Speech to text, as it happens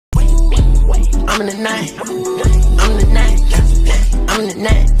I'm in the night. I'm in the night. I'm in the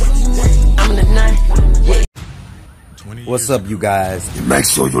night. I'm in the night. Yeah. What's up, you guys? Make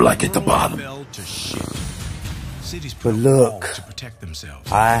sure you like at the bottom. But look,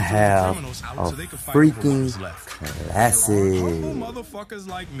 I have a freaking classic. Motherfuckers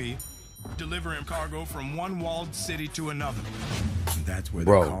like me delivering cargo from one walled city to another. And that's where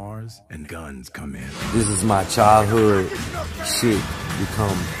the cars and guns come in. This is my childhood shit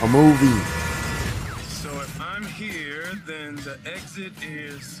become a movie. So if I'm here, then the exit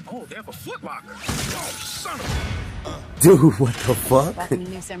is... Oh, they have a Foot Locker. Oh, son of a... Dude, what the fuck? Welcome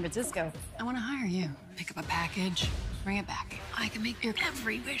to New San Francisco. I want to hire you. Pick up a package, bring it back. I can make your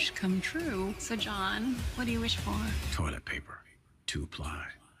every wish come true. So, John, what do you wish for? Toilet paper. 2-ply.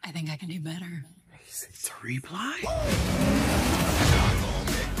 I think I can do better. 3-ply?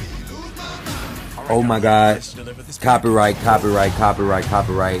 Oh my god. Copyright, copyright, copyright,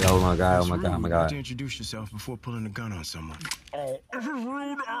 copyright. Oh my god, oh my god, oh my god. To introduce yourself before pulling a gun on someone. Oh, this is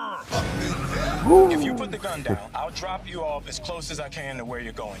rude. If you put the gun down, I'll drop you off as close as I can to where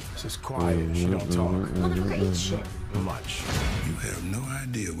you're going. Just quiet, you don't talk. Much. You have no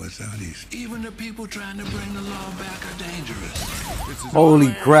idea what's out east. Even the people trying to bring the law back are dangerous.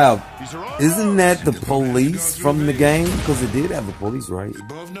 Holy crap. Isn't that the police from the game? Because it did have a police, right? You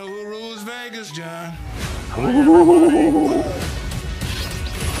both know who rules Vegas, John. I've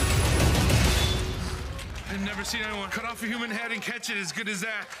never seen anyone cut off a human head and catch it as good as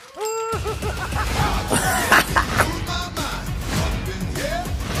that.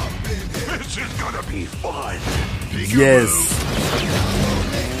 This is gonna be fun. Yes.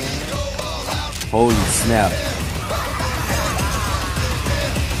 Holy snap.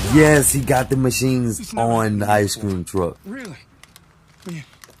 Yes, he got the machines on the ice cream truck. Really? Yeah.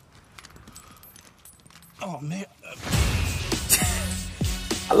 Oh, man.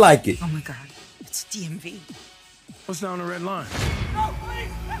 I like it. Oh my god, it's DMV. What's down the red line? No,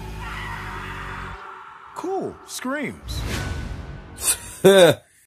 please. Cool. Screams.